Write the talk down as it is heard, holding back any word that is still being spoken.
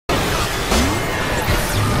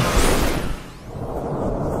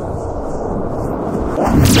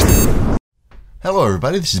Hello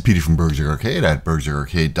everybody, this is Peter from BurgZerg Arcade at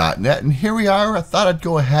BurgZergArcade.net, and here we are. I thought I'd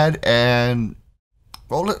go ahead and,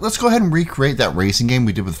 well, let's go ahead and recreate that racing game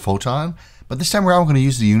we did with Photon, but this time around we're going to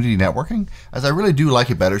use the Unity networking, as I really do like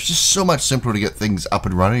it better. It's just so much simpler to get things up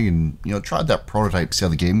and running and, try that prototype, see how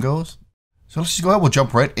the game goes. So let's just go ahead, we'll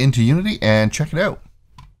jump right into Unity and check it out.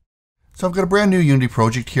 So I've got a brand new Unity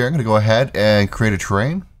project here. I'm going to go ahead and create a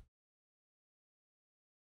terrain.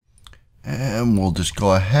 And we'll just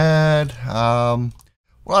go ahead.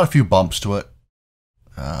 We'll add a few bumps to it.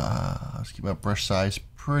 Let's keep our brush size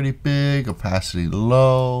pretty big, opacity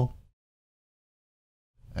low.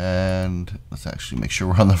 And let's actually make sure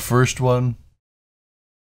we're on the first one.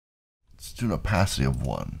 Let's do an opacity of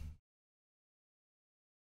 1.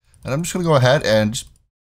 And I'm just going to go ahead and just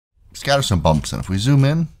scatter some bumps in. If we zoom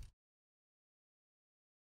in,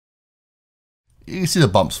 you can see the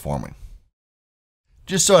bumps forming.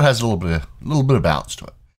 Just so it has a little bit of bounce to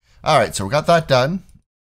it. All right, so we got that done.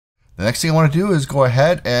 The next thing I want to do is go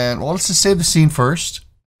ahead and, well, let's just save the scene first.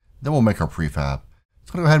 Then we'll make our prefab.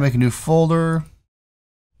 Let's go ahead and make a new folder,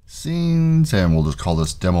 scenes, and we'll just call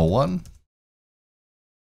this demo 1.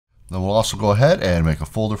 Then we'll also go ahead and make a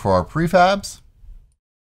folder for our prefabs.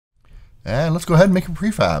 And let's go ahead and make a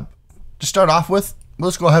prefab. To start off with,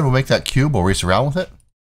 let's go ahead and we'll make that cube. We'll race around with it.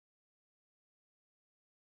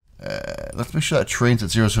 Let's make sure that terrain's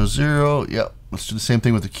at 0, 0, 0. Yep. Let's do the same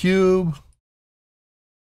thing with the cube.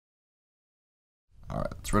 All right.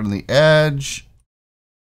 Let's right on the edge.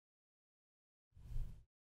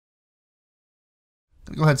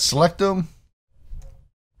 Go ahead and select them.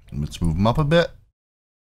 Let's move them up a bit.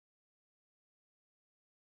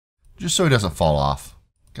 Just so he doesn't fall off.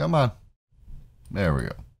 Come on. There we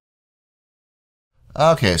go.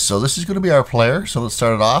 Okay. So this is going to be our player. So let's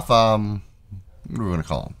start it off. What are we going to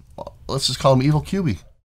call him? Let's just call him Evil Cubey.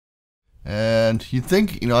 And you'd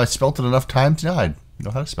think, I spelt it enough times now I'd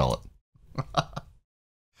know how to spell it.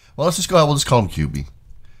 Well, let's just go ahead, we'll just call him Cubey.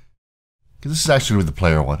 Because this is actually with the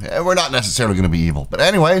player one. And we're not necessarily going to be evil. But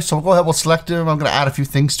anyway, so we'll go ahead, we'll select him. I'm going to add a few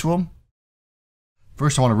things to him.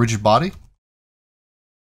 First, I want a rigid body.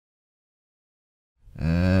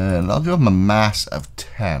 And I'll give him a mass of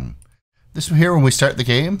 10. This one here, when we start the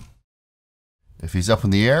game, if he's up in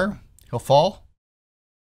the air, he'll fall.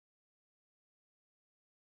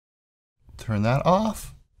 Turn that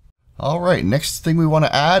off. All right, next thing we want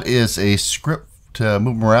to add is a script to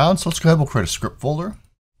move them around. So let's go ahead, we'll create a script folder.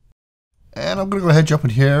 And I'm going to go ahead, jump in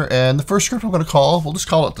here. And the first script I'm going to call, we'll just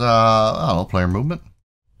call it, I don't know, player movement.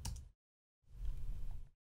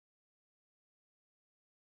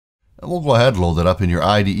 And we'll go ahead, load that up in your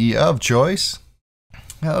IDE of choice.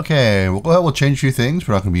 Okay, we'll go ahead, we'll change a few things.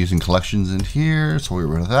 We're not going to be using collections in here, so we'll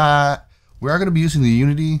get rid of that. We are going to be using the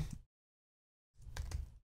Unity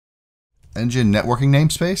engine networking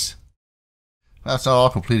namespace. That's not all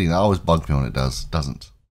completing. That always bugs me when it doesn't.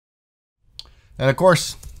 And of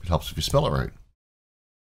course, it helps if you spell it right.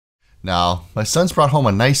 Now, my son's brought home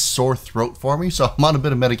a nice sore throat for me, so I'm on a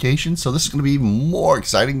bit of medication, so this is going to be even more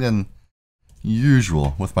exciting than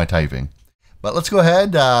usual with my typing. But let's go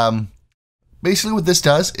ahead. Basically what this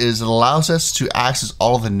does is it allows us to access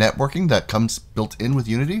all of the networking that comes built in with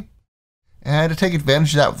Unity. And to take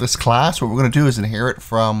advantage of that with this class, what we're going to do is inherit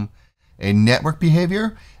from a network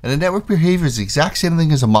behavior, and a network behavior is the exact same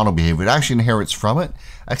thing as a mono behavior. It actually inherits from it,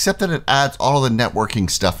 except that it adds all of the networking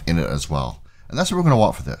stuff in it as well. And that's what we're going to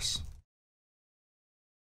want for this.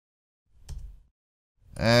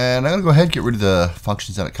 And I'm going to go ahead and get rid of the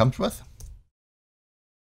functions that it comes with.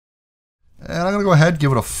 And I'm going to go ahead and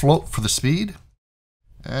give it a float for the speed.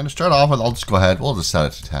 And to start off with, I'll just go ahead, we'll just set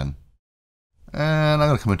it to 10. And I'm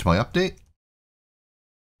going to come into my update.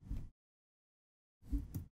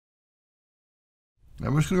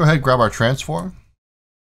 And we're just going to go ahead and grab our transform.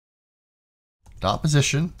 Dot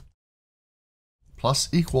position plus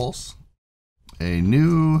equals a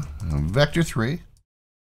new vector 3.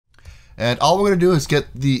 And all we're going to do is get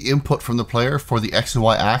the input from the player for the X and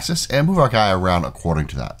Y axis and move our guy around according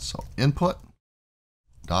to that. So input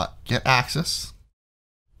dot get axis.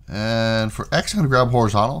 And for X, I'm going to grab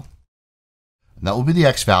horizontal. And that will be the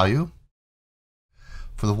X value.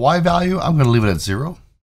 For the Y value, I'm going to leave it at 0.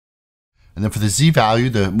 And then for the Z value,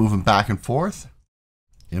 the moving back and forth,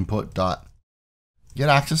 input dot get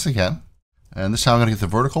axis again. And this time I'm going to get the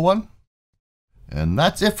vertical one. And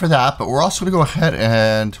that's it for that. But we're also going to go ahead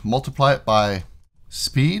and multiply it by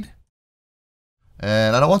speed.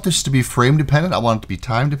 And I don't want this to be frame dependent. I want it to be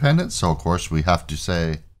time dependent. So of course we have to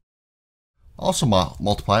say also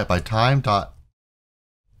multiply it by time dot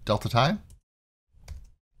delta time.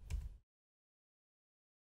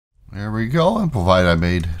 There we go, and provided I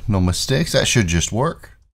made no mistakes, that should just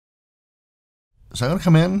work. So I'm going to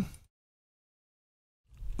come in,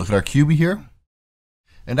 look at our QB here.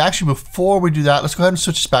 And actually, before we do that, let's go ahead and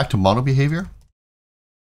switch this back to mono behavior.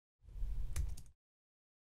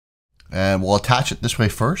 And we'll attach it this way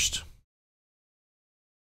first.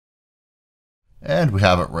 And we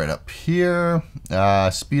have it right up here.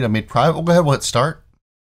 Speed I made private. We'll go ahead, we'll hit start.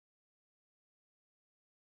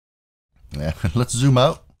 Yeah, let's zoom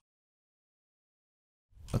out.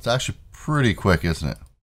 That's actually pretty quick, isn't it?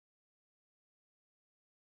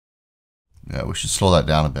 Yeah, we should slow that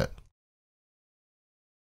down a bit.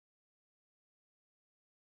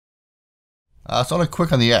 It's only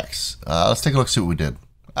quick on the X. Let's take a look, see what we did.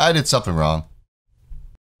 I did something wrong.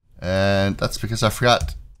 And that's because I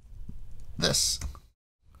forgot this.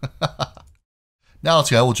 Now let's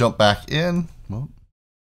go, we'll jump back in.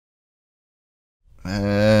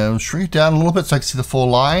 And shrink it down a little bit so I can see the full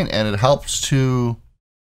line, and it helps to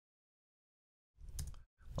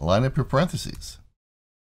line up your parentheses.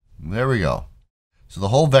 There we go. So the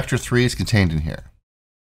whole vector 3 is contained in here.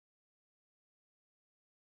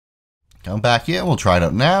 Come back in, we'll try it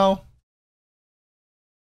out now.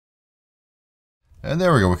 And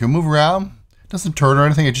there we go, we can move around. It doesn't turn or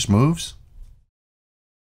anything, it just moves.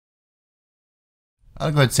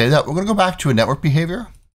 I'll go ahead and say that. We're going to go back to a network behavior.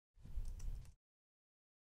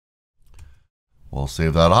 We'll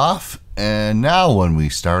save that off. And now when we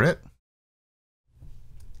start it,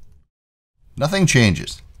 nothing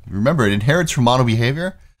changes. Remember, it inherits from mono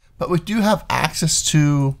behavior, but we do have access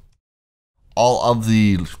to all of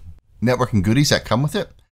the networking goodies that come with it.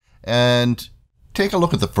 And take a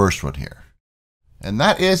look at the first one here. And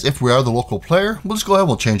that is, if we are the local player, we'll just go ahead and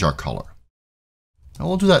we'll change our color. And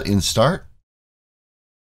we'll do that in start.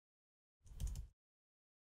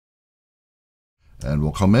 And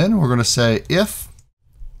we'll come in, we're going to say if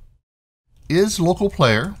is local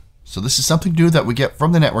player. So this is something new that we get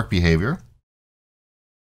from the network behavior.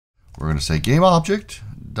 We're going to say game object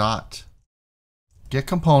dot get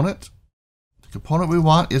component. The component we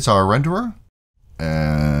want is our renderer.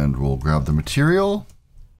 And we'll grab the material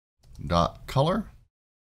dot color.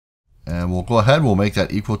 And we'll go ahead, we'll make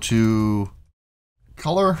that equal to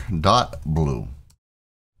color dot blue.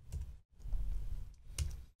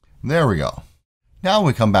 There we go. Now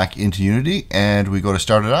we come back into Unity and we go to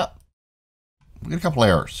start it up. We get a couple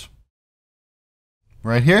errors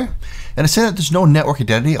right here. And it's saying that there's no network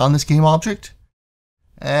identity on this game object.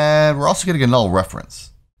 And we're also getting a null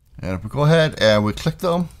reference. And if we go ahead and we click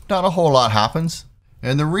them, not a whole lot happens.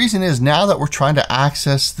 And the reason is now that we're trying to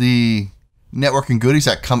access the networking goodies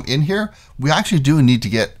that come in here, we actually do need to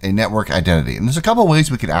get a network identity. And there's a couple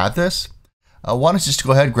ways we could add this. One is just to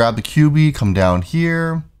go ahead, grab the QB, come down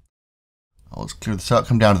here. Let's clear this out,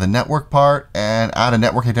 come down to the network part and add a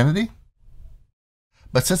network identity.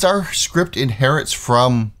 But since our script inherits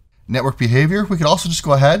from network behavior, we could also just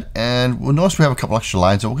go ahead and we'll notice we have a couple extra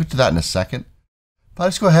lines, and we'll get to that in a second. If I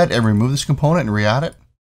just go ahead and remove this component and re-add it,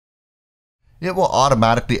 it will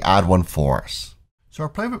automatically add one for us. So our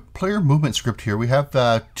player movement script here, we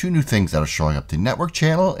have two new things that are showing up, the network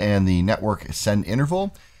channel and the network send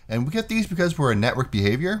interval. And we get these because we're a network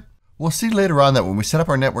behavior. We'll see later on that when we set up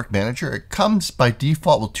our network manager, it comes by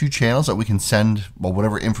default with two channels that we can send, well,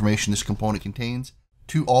 whatever information this component contains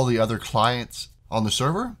to all the other clients on the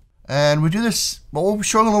server. And we do this, well, we'll be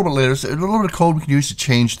showing a little bit later, so a little bit of code we can use to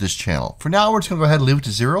change this channel. For now, we're just gonna go ahead and leave it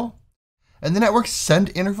to 0. And the network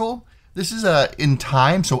send interval, this is in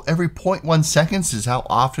time, so every 0.1 seconds is how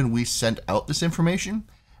often we send out this information.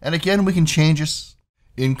 And again, we can change this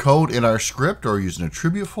in code in our script or use an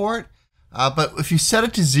attribute for it. But if you set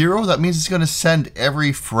it to 0, that means it's going to send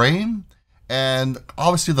every frame. And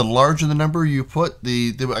obviously, the larger the number you put,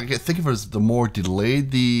 I think of it as the more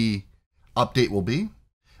delayed the update will be.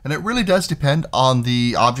 And it really does depend on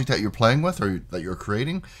the object that you're playing with or that you're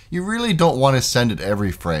creating. You really don't want to send it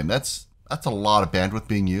every frame. That's a lot of bandwidth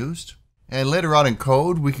being used. And later on in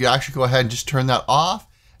code, we could actually go ahead and just turn that off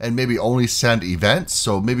and maybe only send events.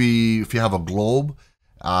 So maybe if you have a globe,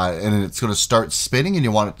 and it's going to start spinning and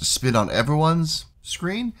you want it to spin on everyone's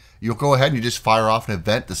screen, you'll go ahead and you just fire off an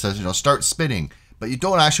event that says, start spinning. But you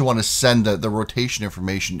don't actually want to send the rotation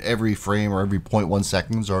information every frame or every 0.1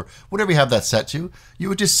 seconds or whatever you have that set to. You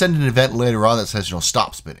would just send an event later on that says,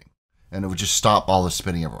 stop spinning. And it would just stop all the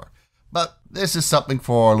spinning everywhere. But this is something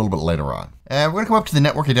for a little bit later on. And we're going to come up to the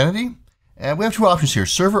network identity. And we have two options here,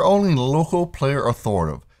 server only and local player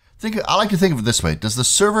authoritative. I like to think of it this way. Does the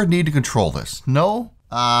server need to control this? No.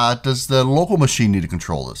 Does the local machine need to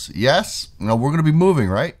control this? Yes. We're going to be moving,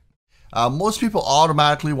 right? Most people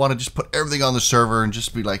automatically want to just put everything on the server and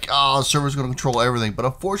just be like, oh, the server's going to control everything. But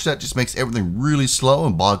unfortunately, that just makes everything really slow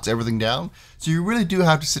and bogs everything down. So you really do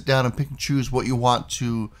have to sit down and pick and choose what you want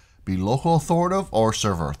to be local authoritative or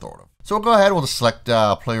server authoritative. So we'll go ahead, we'll just select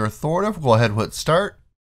player authoritative. We'll go ahead and hit start.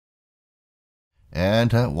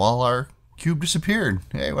 And while our cube disappeared,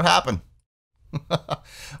 hey, what happened?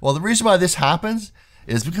 Well, the reason why this happens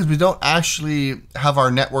is because we don't actually have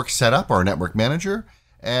our network set up, our network manager.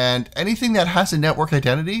 And anything that has a network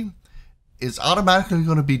identity is automatically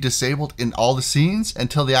going to be disabled in all the scenes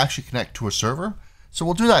until they actually connect to a server. So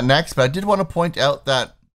we'll do that next, but I did want to point out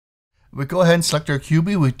that we go ahead and select our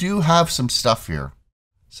QB. We do have some stuff here,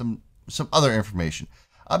 some other information.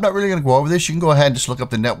 I'm not really going to go over this. You can go ahead and just look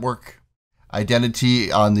up the network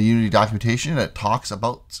identity on the Unity documentation, and it talks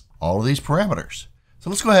about all of these parameters. So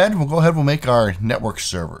let's go ahead. We'll make our network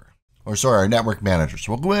server, or sorry, our network manager.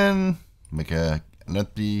 So we'll go in, make an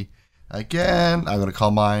empty again. I'm going to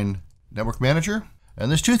call mine network manager.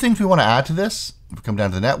 And there's two things we want to add to this. If we come down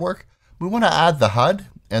to the network, we want to add the HUD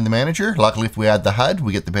and the manager. Luckily, if we add the HUD,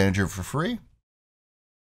 we get the manager for free.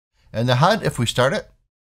 And the HUD, if we start it,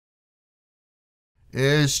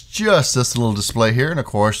 is just this little display here. And of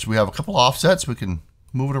course, we have a couple offsets. We can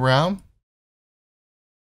move it around.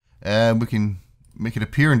 And we can make it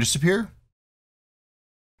appear and disappear.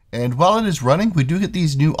 And while it is running, we do get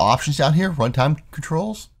these new options down here, runtime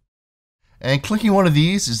controls. And clicking one of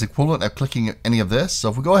these is the equivalent of clicking any of this. So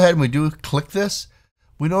if we go ahead and we do click this,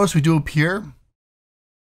 we notice we do appear.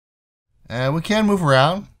 And we can move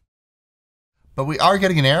around, but we are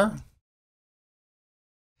getting an error.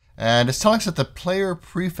 And it's telling us that the player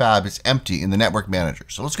prefab is empty in the network manager.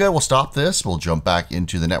 So let's go ahead, we'll stop this. We'll jump back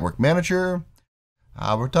into the network manager.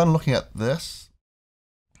 We're done looking at this.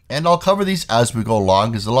 And I'll cover these as we go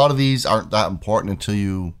along, because a lot of these aren't that important until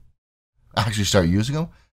you actually start using them.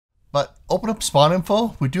 But open up spawn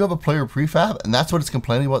info. We do have a player prefab, and that's what it's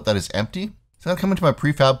complaining about, that is empty. So I'll come into my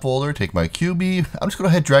prefab folder, take my QB. I'm just going to go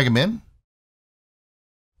ahead and drag them in.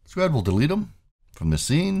 Let's go ahead, we'll delete them from the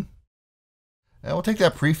scene. And we'll take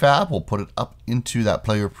that prefab, we'll put it up into that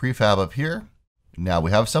player prefab up here. Now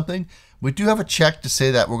we have something. We do have a check to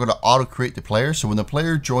say that we're going to auto create the player. So when the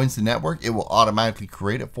player joins the network, it will automatically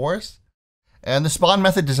create it for us. And the spawn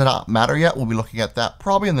method does not matter yet. We'll be looking at that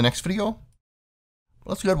probably in the next video.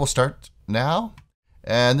 Let's go ahead, we'll start now.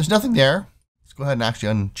 And there's nothing there. Let's go ahead and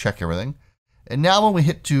actually uncheck everything. And now when we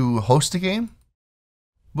hit to host a game,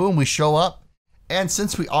 boom, we show up. And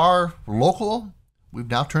since we are local, we've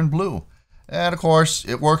now turned blue. And of course,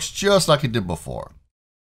 it works just like it did before.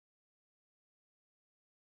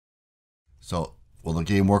 So, will the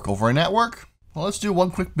game work over a network? Well, let's do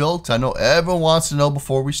one quick build. I know everyone wants to know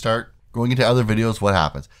before we start going into other videos what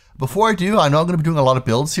happens. Before I do, I know I'm going to be doing a lot of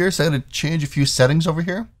builds here, so I'm going to change a few settings over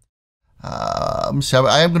here. So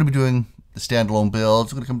I am going to be doing the standalone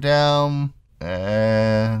builds. I'm going to come down,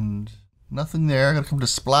 and nothing there. I'm going to come to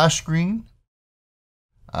splash screen.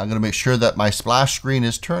 I'm going to make sure that my splash screen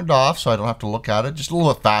is turned off so I don't have to look at it. Just a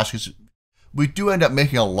little bit fast, because we do end up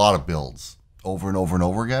making a lot of builds over and over and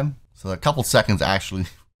over again. So a couple seconds actually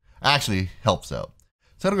helps out.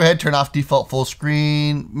 So I'm going to go ahead and turn off default full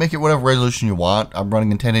screen, make it whatever resolution you want. I'm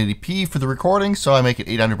running in 1080p for the recording, so I make it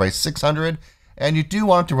 800 by 600. And you do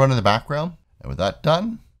want it to run in the background. And with that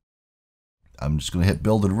done, I'm just going to hit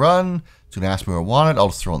build and run. It's going to ask me where I want it. I'll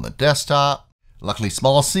just throw it on the desktop. Luckily,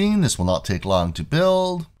 small scene. This will not take long to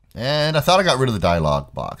build. And I thought I got rid of the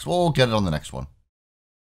dialog box. We'll get it on the next one.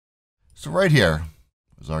 So right here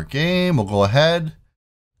is our game. We'll go ahead,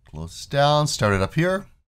 close this down, start it up here,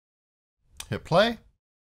 hit play.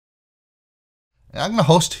 And I'm going to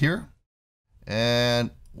host here. And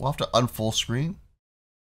we'll have to unfull screen.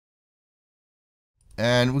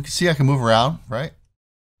 And we can see I can move around, right?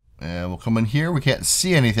 And we'll come in here. We can't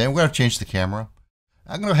see anything. We're going to change the camera.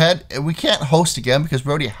 I'm going to go ahead, and we can't host again because we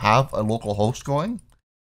already have a local host going.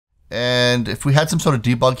 And if we had some sort of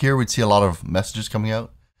debug here, we'd see a lot of messages coming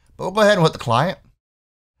out. But we'll go ahead and hit the client.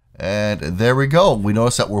 And there we go. We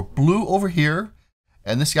notice that we're blue over here,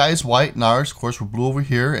 and this guy is white, and ours, of course, we're blue over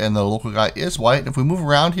here, and the local guy is white. And if we move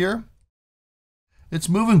around here, it's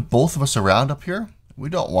moving both of us around up here. We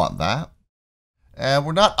don't want that. And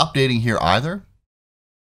we're not updating here either.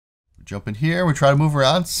 We jump in here, we try to move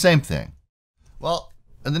around, same thing. Well,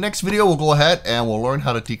 in the next video, we'll go ahead and we'll learn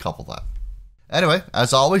how to decouple that. Anyway,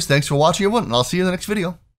 as always, thanks for watching everyone, and I'll see you in the next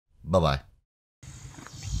video. Bye-bye.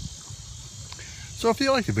 So if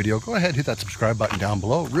you like the video, go ahead and hit that subscribe button down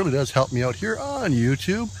below. It really does help me out here on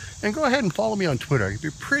YouTube. And go ahead and follow me on Twitter. I can be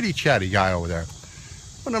a pretty chatty guy over there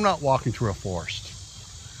when I'm not walking through a forest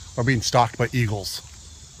or being stalked by eagles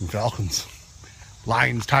and falcons.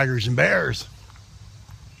 lions, tigers, and bears.